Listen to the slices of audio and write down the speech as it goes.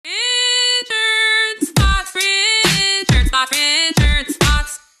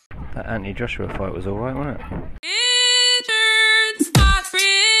That Anthony Joshua fight was alright, wasn't it?